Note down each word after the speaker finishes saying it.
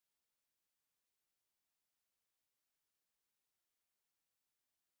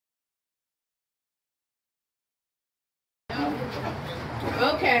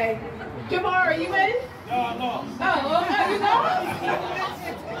Okay. Jamar, are you in? No, I lost. Oh, okay, you lost?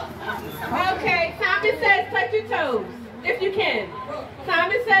 Okay, Simon says touch your toes, if you can.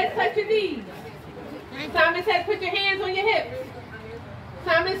 Simon says touch your knees. Simon says put your hands on your hips.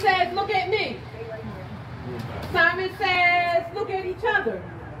 Simon says look at me. Simon says look at each other.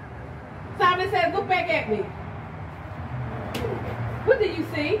 Simon says look back at me. What do you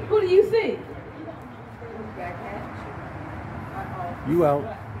see? Who do you see? You out.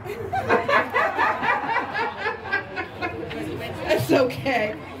 That's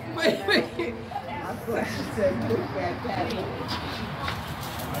okay.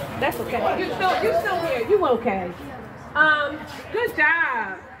 That's okay. You're still here. You okay? Good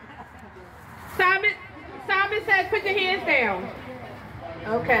job. Simon says put your hands down.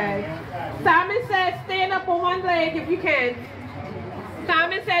 Okay. Simon says stand up on one leg if you can.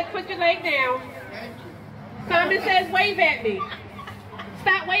 Simon says put your leg down. Simon says wave at me.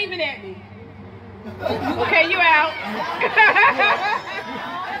 Stop waving at me. Okay, you out.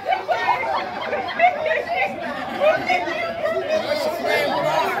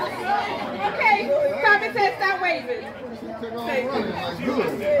 Okay, Simon says stop waving.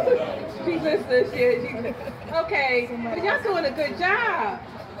 She's listening. Okay, but y'all doing a good job.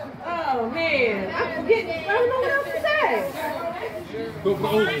 Oh man, I'm forgetting. I don't know what else to say.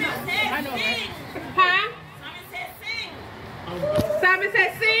 I know. Huh? Simon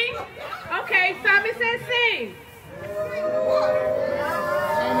says sing. Okay, Simon says sing. Simon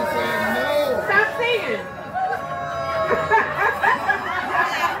said no. Stop singing.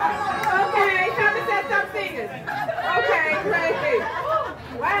 Okay, Simon said stop singing. Okay, great.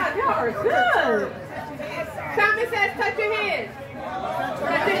 Wow, y'all are good. Simon says touch your head.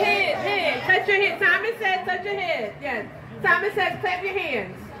 Touch your head, touch your head. Simon says touch your head. Yes. Simon says clap your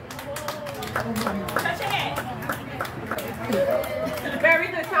hands. Touch your head. Very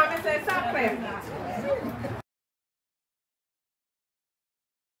good. Simon says stop clapping.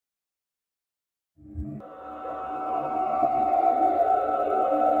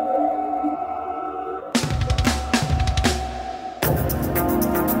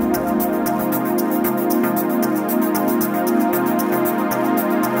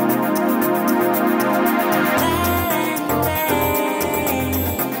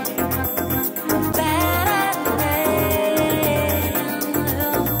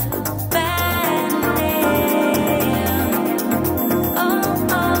 Bad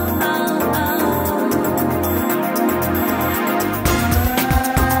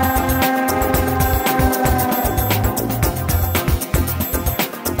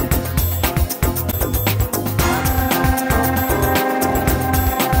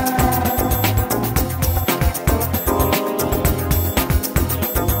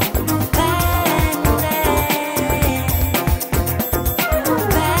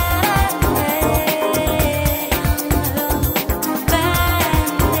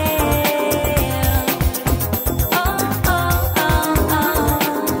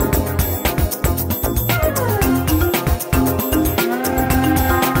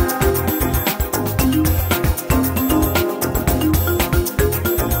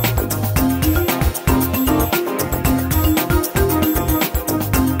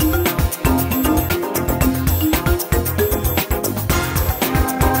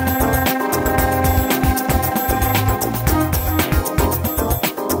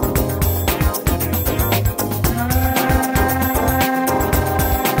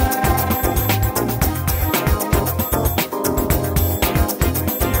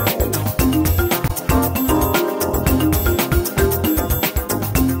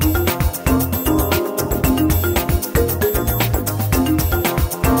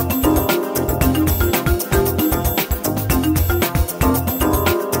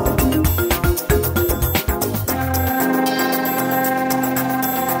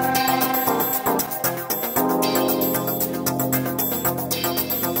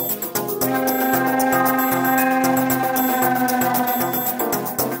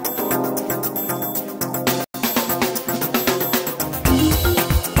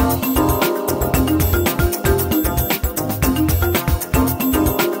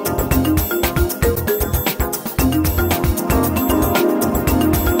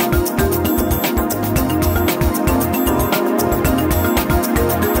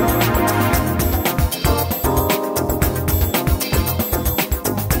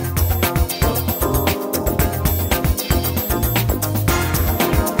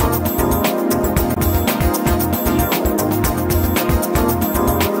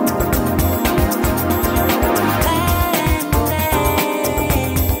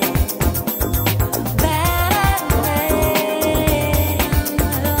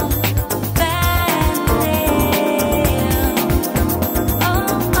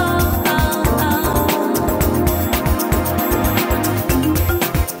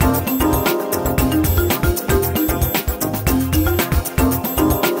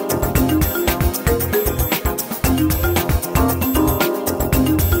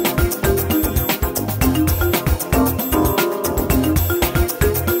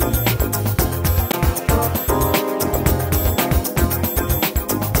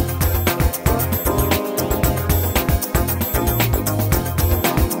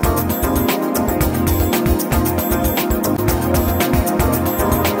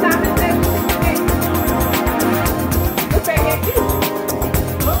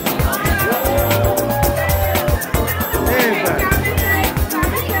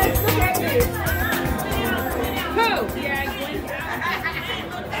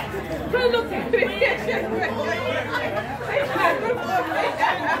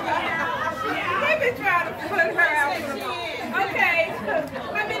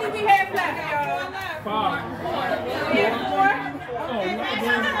 5.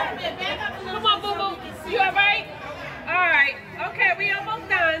 Come on, boo boo. You all right? All right. Okay, we almost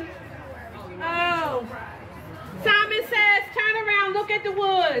done. Oh. Simon says, turn around, look at the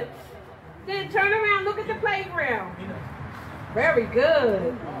woods. Then turn around, look at the playground. Very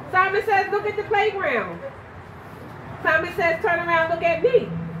good. Simon says, look at the playground. Simon says, turn around, look at me.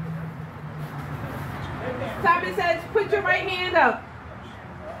 Simon says, put your right hand up.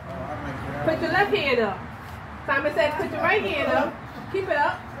 Put your left hand up. Simon says, put your right hand up. Keep it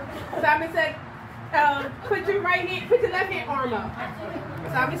up. Simon said, put your left hand arm up.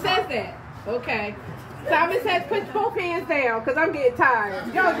 Simon says that. Okay. Simon says, put both hands down, because I'm getting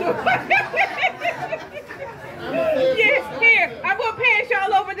tired. Y'all do Yes, here. I'm going to pass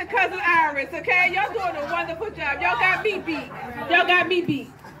y'all over to Cousin Iris, okay? Y'all doing a wonderful job. Y'all got me beat. Y'all got me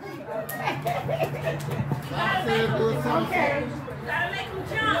beat. Okay. Gotta make them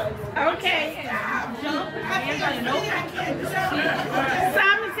jump. Okay.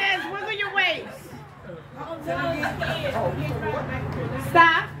 Simon says, wiggle your waist.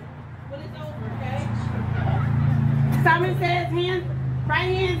 Stop. Simon says, right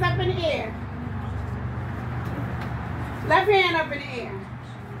hand's up in the air. Left hand up in the air.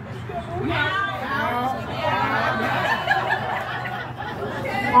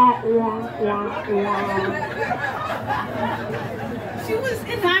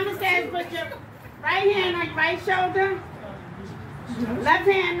 Simon says, put your right hand on your right shoulder. Left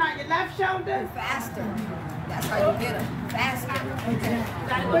hand on your left shoulder. Faster. That's how you get them. Faster.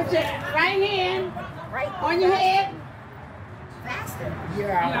 Put your right hand on your head. Faster.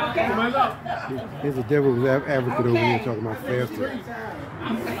 Yeah. Okay. There's a devil's advocate over here talking about faster.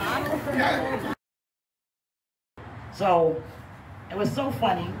 So it was so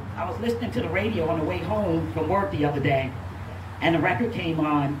funny. I was listening to the radio on the way home from work the other day, and the record came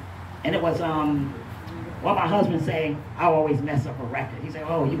on, and it was well, my husband saying, I always mess up a record. He said,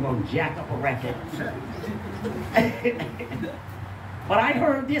 oh, you gonna jack up a record. But I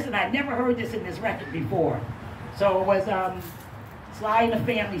heard this, and I never heard this in this record before. So it was Sly and the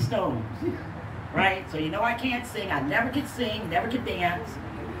Family Stones, right? So you know I can't sing. I never could sing, never could dance.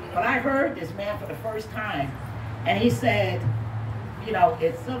 But I heard this man for the first time, and he said, you know,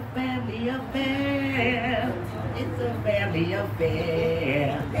 it's a family affair. It's a family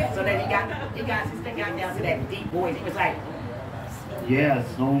affair. So then he got down to that deep voice. He was like, yeah,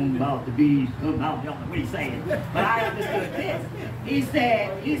 song about to be come out. Y'all know what he's saying. But I understood this. He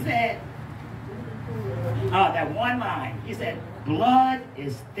said, that one line. He said, blood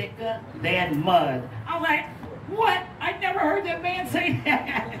is thicker than mud. I was like, what? I never heard that man say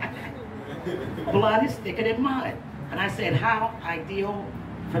that. Blood is thicker than mud. And I said, how ideal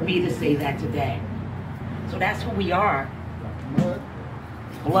for me to say that today. So that's who we are.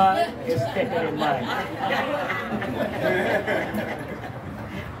 Blood is thicker than mud.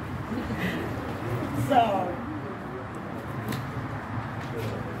 So,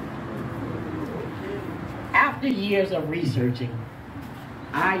 after years of researching,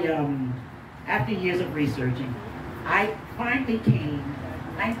 I finally came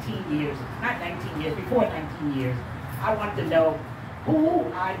 19 years, not 19 years, before 19 years, I wanted to know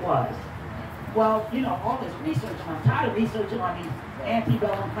who I was. Well, you know, all this research, I'm tired of researching on these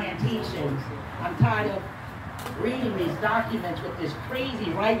antebellum plantations. I'm tired of reading these documents with this crazy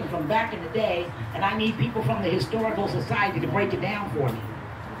writing from back in the day, and I need people from the Historical Society to break it down for me.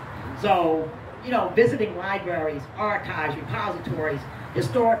 So, you know, visiting libraries, archives, repositories,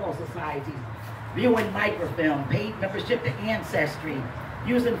 historical societies, viewing microfilm, paid membership to Ancestry,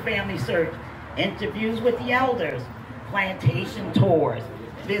 using Family Search, interviews with the elders, plantation tours,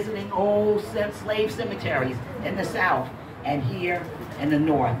 visiting old slave cemeteries in the South and here in the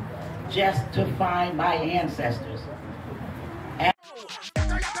North, just to find my ancestors. And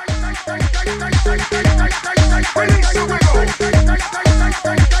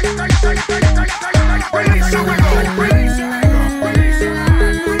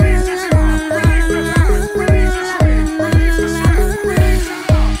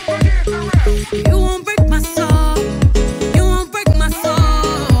you won't break my soul. You won't break my soul.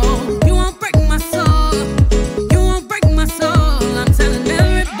 You won't break my soul. You won't break my soul. I'm telling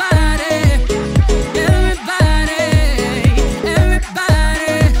everybody, everybody,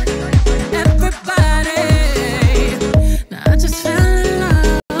 everybody, everybody. Now I just fell in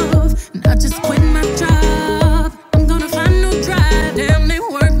love. And I just quit my job.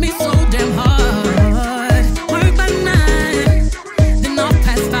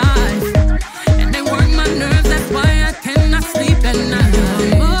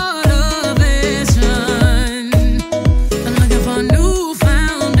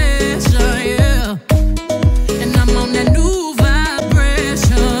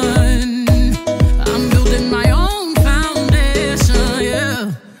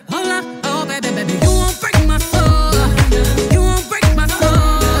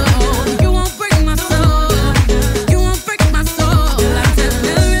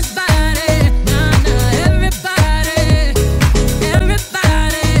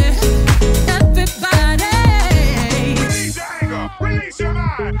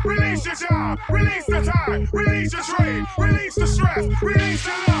 time, release your job, release the time, release your trade, release the stress, release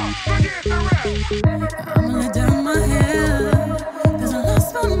the love, forget the rest. I'ma let down my hair, cause I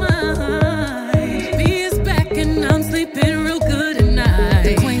lost my mind. B is back and I'm sleeping real good at night.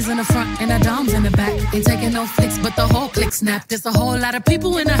 The queen's in the front and the dom's in the back. Ain't taking no flicks, but the whole click snap. There's a whole lot of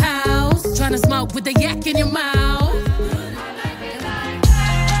people in the house trying to smoke with the yak in your mouth.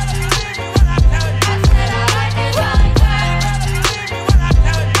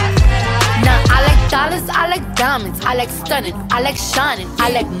 Dollars, I like diamonds, I like stunning, I like shining,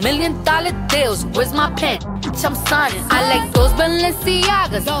 I like $1 million deals. Where's my pen? Bitch, I'm signing. I like those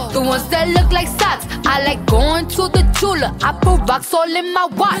Balenciagas, the ones that look like socks. I like going to the Tula, I put rocks all in my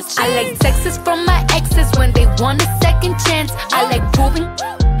watch. I like texts from my exes when they want a second chance. I like proving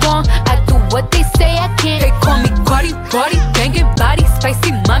wrong, I do what they say I can't. They call me Cardi, Cardi, banging body,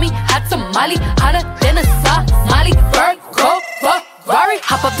 spicy mommy, hot tamale, hotter than a Somali. Bird, go, Ferrari,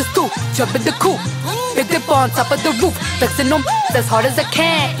 hop up the stoop, jump in the coupe. Big dip on top of the roof, flexing them as hard as I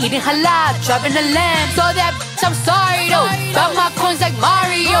can. Eating halal, driving a lamb. So that bitch, I'm sorry though. Got my coins like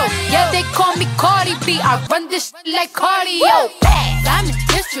Mario. Yeah, they call me Cardi B. I run this shit like cardio. Diamond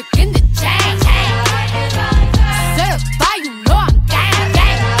District in the chain. Certified, you know I'm gang,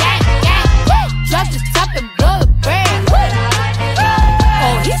 gang, gang, gang. Drop the top and blow the brand.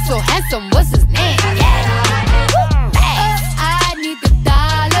 Oh, he's so handsome, what's his name? I need the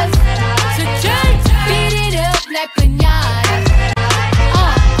dollars to change. Beat it up like piñata.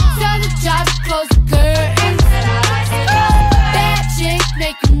 Tell the job to close the curtains. Bad chicks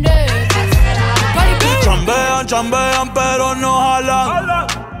make you nervous. Chambean, chambean, pero no jalan.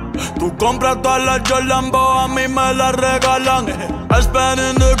 Tú compras todas las Jordan, a mí me las regalan. I spend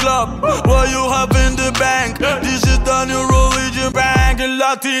in the club, what you have in the bank. This is the new religion bank, el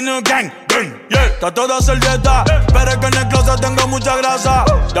Latino gang. Yeah, trato de hacer dieta, pero es que en el closet tengo mucha grasa.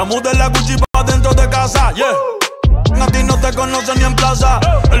 Ya mudé la Gucci pa' dentro de casa, yeah. A ti no te conocen ni en plaza.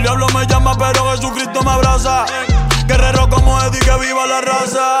 El diablo me llama, pero Jesucristo me abraza. Guerrero como Eddie, que viva la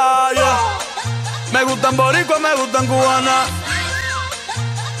raza, yeah. Me gustan boricua, me gustan cubana.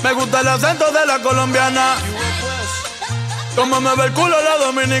 Me gusta el acento de la colombiana. Como me ve el culo la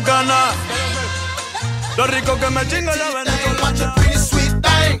dominicana. Lo rico que me chinga la venezolana.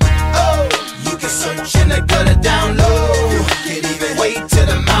 Oh, you can search in the gutter down low. You can even wait till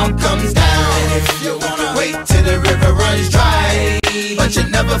the mountain comes down. And if you wanna wait till the river runs dry, but you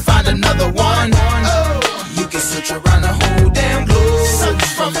never find another one. Oh, you can search around the whole damn globe. Search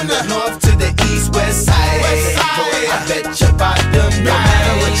from the north to the east, west side. Boy, I bet you about them. No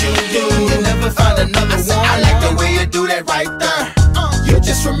matter what you do, you never find another one. I like the way you do that right there. You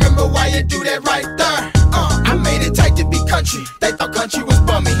just remember why you do that right there. I made it tight to be country. They thought country was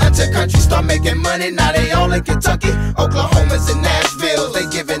bummy until country start making money. Now they all in Kentucky, Oklahoma's and Nashville. They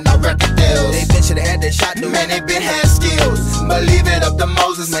giving out record deals. They been should've had that shot, dude. Man, they been had skills. But leave it up to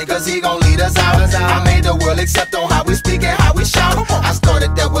Moses, man, cause he gon' lead us out. I made the world accept on how we speak and how we shout. I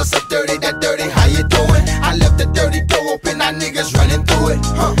started that what's up dirty, that dirty, how you doing? I left the dirty door open, now niggas running through it.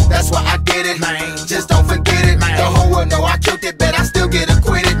 That's why I did it, man. Just don't forget it. The whole world know I killed it, but I still get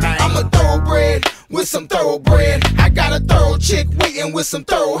acquitted. I'm a thoroughbred with some thoroughbred. I got a thorough chick waiting with some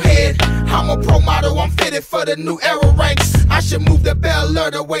thoroughhead. I'm a pro model, I'm fitted for the new era ranks. I should move the Bel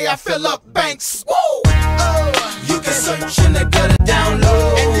Air the way I fill up banks. Woo! Oh, you can search in the gutter down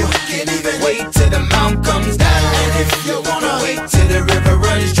low, and you can even wait till the mountain comes down. And if you wanna wait till the river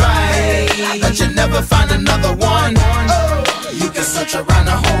runs dry, but you never find another one. Oh, you can search around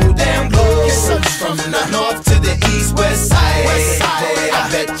the whole damn globe. You search from the north to the east, west side. Boy, I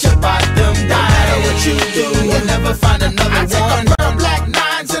bet you about them die. No matter what you do, you'll never find another one. I take a pair of black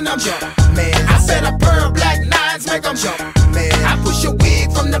nines and I'm jump, man. I said a pair of black nines make them jump, man. I push your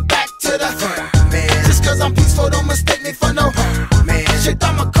wig from the back to the front, man. Just cause I'm peaceful, don't mistake me for no man. Shit,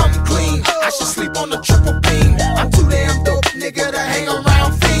 I'ma come clean. I should sleep on the triple beam. I'm too damn dope, nigga, to hang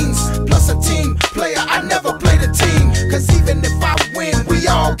around fiends. Plus a team player, I never play the team. Cause even if I win, we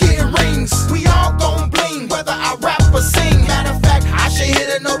all getting rings. We all gon' bling, whether I rap or sing. Matter of fact, I should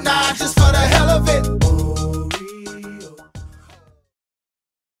hit a note 9 just for the hell of it.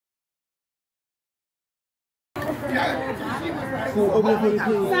 Simon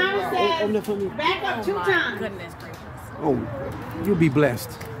says, back up 2 times. Oh, you'll be blessed.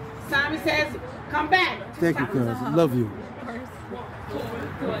 Simon says, come back. Thank you, cuz. Love you.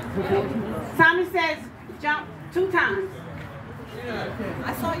 Simon says, jump 2 times.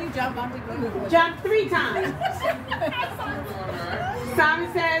 I saw you jump. Jump 3 times.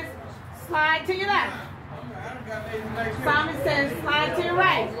 Simon says, slide to your left. Simon says, slide to your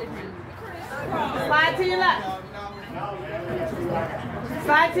right. Slide to your left.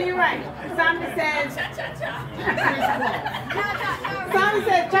 Slide to your right. Simon says, Simon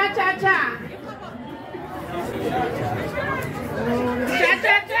says, cha-cha-cha.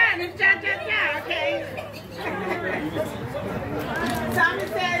 Cha-cha-cha, it's cha-cha-cha, okay. Simon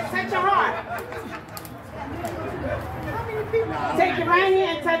says, touch your heart. Take your right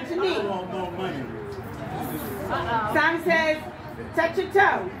hand, touch your knee. Simon says, touch your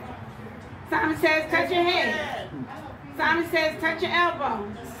toe. Simon says, touch your head. Simon says, touch your elbow.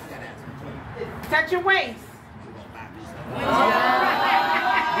 Touch your waist. We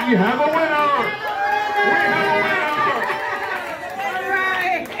have a winner! We have a winner! All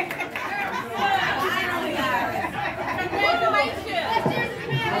right.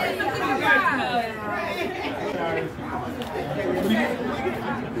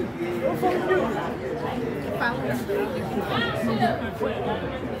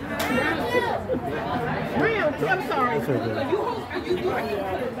 I'm sorry.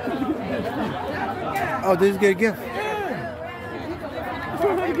 Oh, did you get a gift?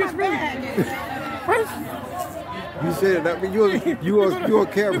 You said that, but you on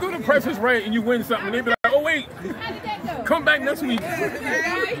camera. You go to Price is Right and you win something, and they be like, oh wait, come back next week.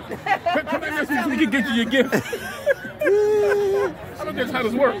 Come back next week so we can get you your gift. I don't think that's how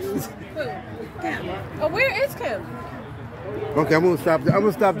this works. Oh, where is Kim? Okay, I'm gonna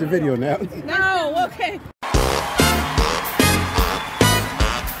stop the video now. No, okay.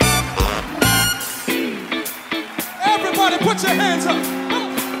 Everybody put your hands up.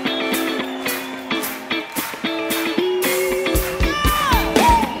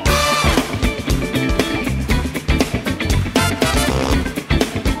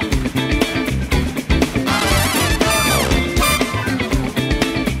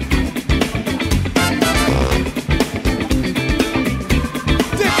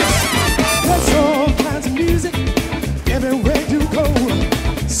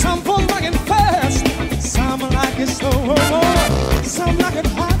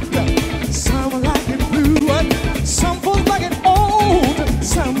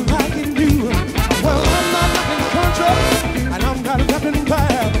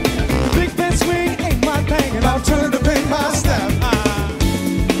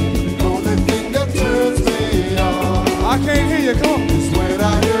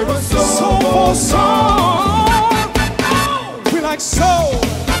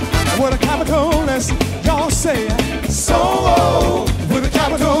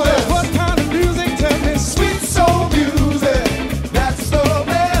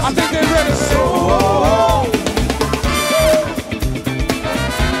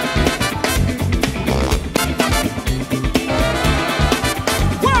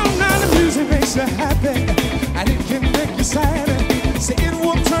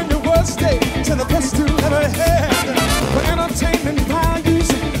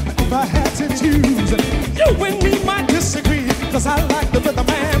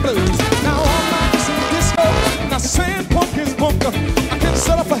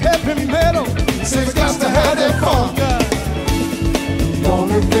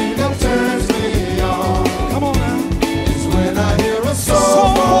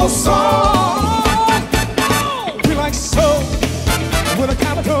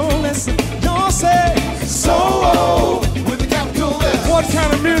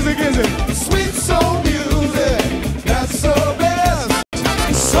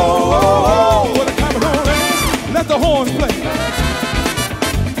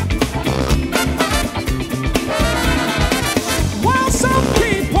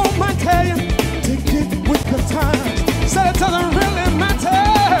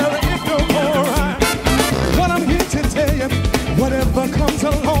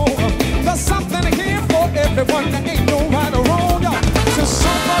 Everyone that ain't no right or wrong, y'all. So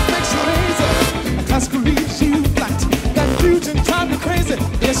someone makes it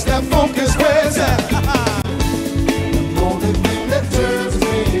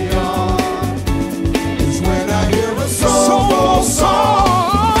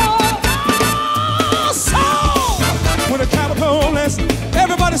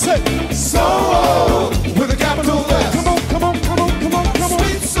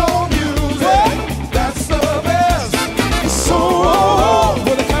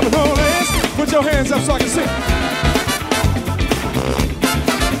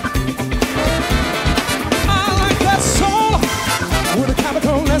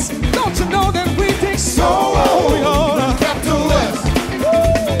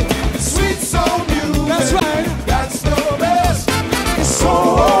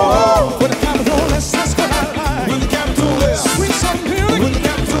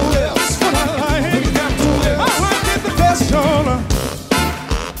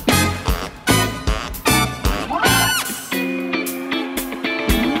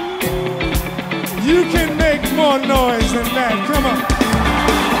more noise than that. Come on. I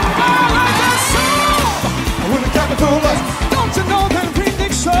like that song. With a capital F. Don't you know that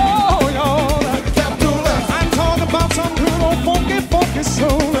remix soul, y'all? With a capital F. I'm talking about some good old funky, funky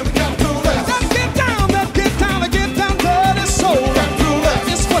soul. With a capital F. That get down, dirty soul. With a capital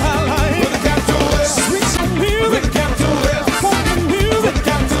F. It's what I like. With a capital F. Sweet soul music. With a capital F. Funky music. With a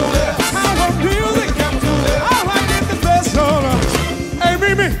capital F. Power music. With a capital F. I like it the best, y'all. Hey,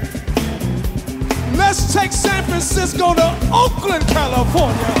 Mimi. Let's take San Francisco to Oakland,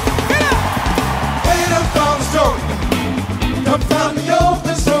 California. Get up! Hey, done found the stroke. Done found the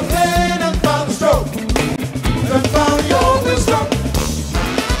open stroke. Hey, done found the stroke. Done found the open stroke.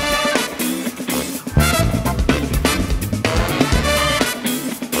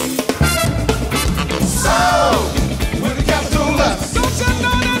 So, with the capital F. Don't you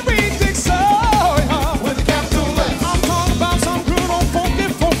know that we think so? With the capital F. I'm talking about some good old funky,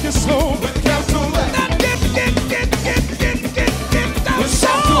 funky soul. With the capital F.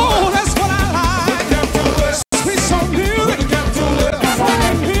 Oh, that's what I like. Sweet soul music. With the capital F.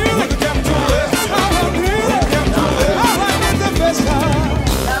 Funky music. With the capital F. Power music. I like it the best time.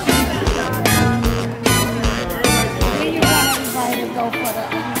 You want everybody to go for the,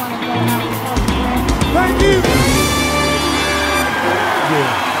 you want to go out. Thank you.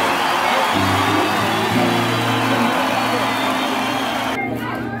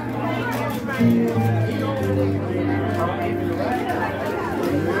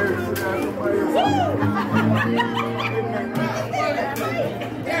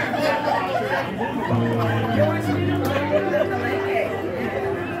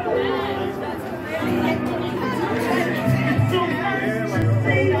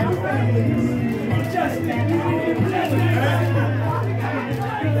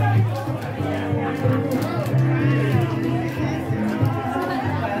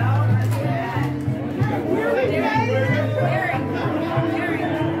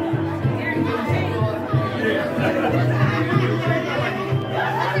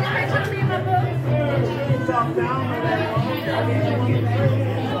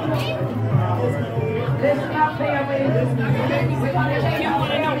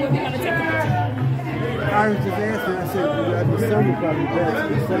 I was just asking, I said, the sun would probably best.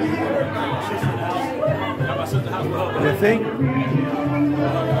 You think?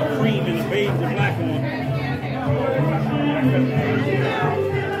 Cream and the beige and black one.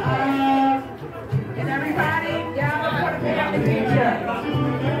 Is everybody down for the family picture?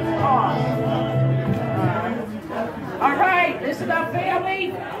 All right, listen up, family.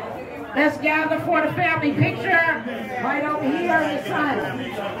 Let's gather for the family picture right over here in the sun.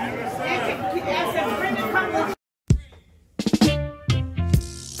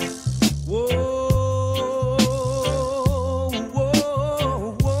 Whoa,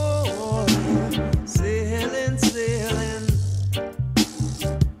 whoa, whoa, sailing, sailing.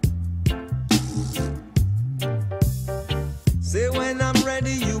 Say when I'm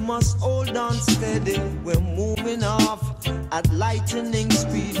ready, you must hold on steady. We're moving off at lightning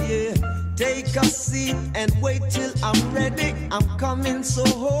speed, yeah. Take a seat and wait till I'm ready. I'm coming, so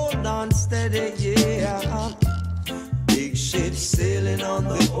hold on steady, yeah. Big ship sailing on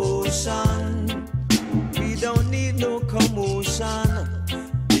the ocean. We don't need no commotion.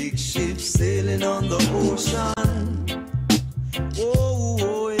 Big ship sailing on the ocean. Whoa,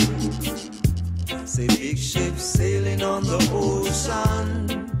 whoa, yeah. Say big ship sailing on the ocean.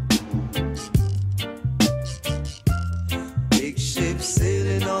 Big ship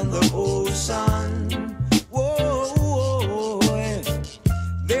sailing on the ocean. Whoa, whoa, whoa.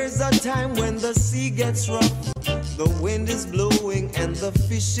 There's a time when the sea gets rough, the wind is blowing and the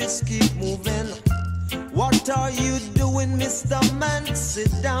fishes keep moving. What are you doing, Mr. Man?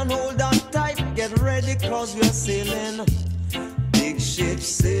 Sit down, hold on tight, get ready, cause we're sailing. Big ship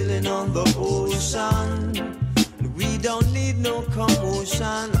sailing on the ocean. We don't need no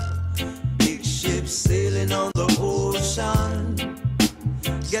commotion. Big ship sailing on the ocean.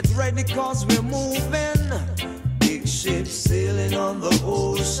 Get ready, cause we're moving. Big ship sailing on the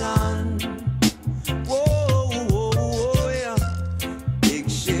ocean.